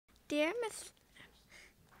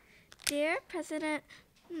Dear President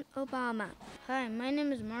Obama. Hi, my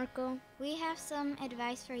name is Marco. We have some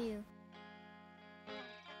advice for you.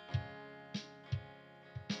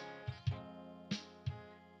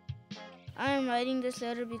 I am writing this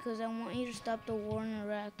letter because I want you to stop the war in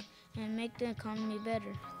Iraq and make the economy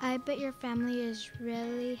better. I bet your family is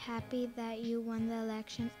really happy that you won the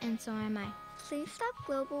election, and so am I. Please stop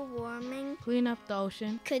global warming. Clean up the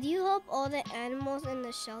ocean. Could you help all the animals in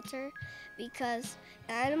the shelter? Because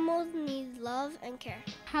animals need love and care.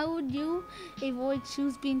 How would you avoid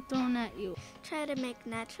shoes being thrown at you? Try to make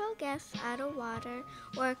natural gas out of water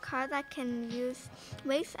or a car that can use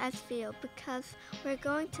waste as fuel because we're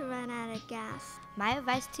going to run out of gas. My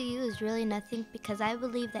advice to you is really nothing because I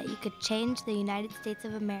believe that you could change the United States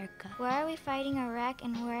of America. Why are we fighting Iraq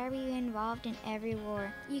and why are we involved in every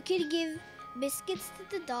war? You could give biscuits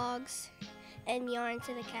to the dogs and yarn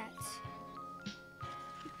to the cats.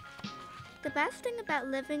 The best thing about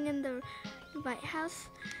living in the White House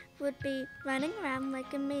would be running around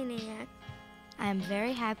like a maniac. I am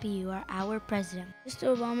very happy you are our president.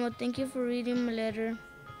 Mr. Obama, thank you for reading my letter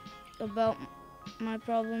about my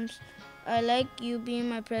problems. I like you being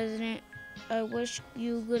my president. I wish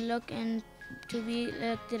you good luck and to be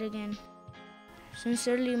elected again.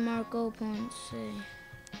 Sincerely, Marco Ponce.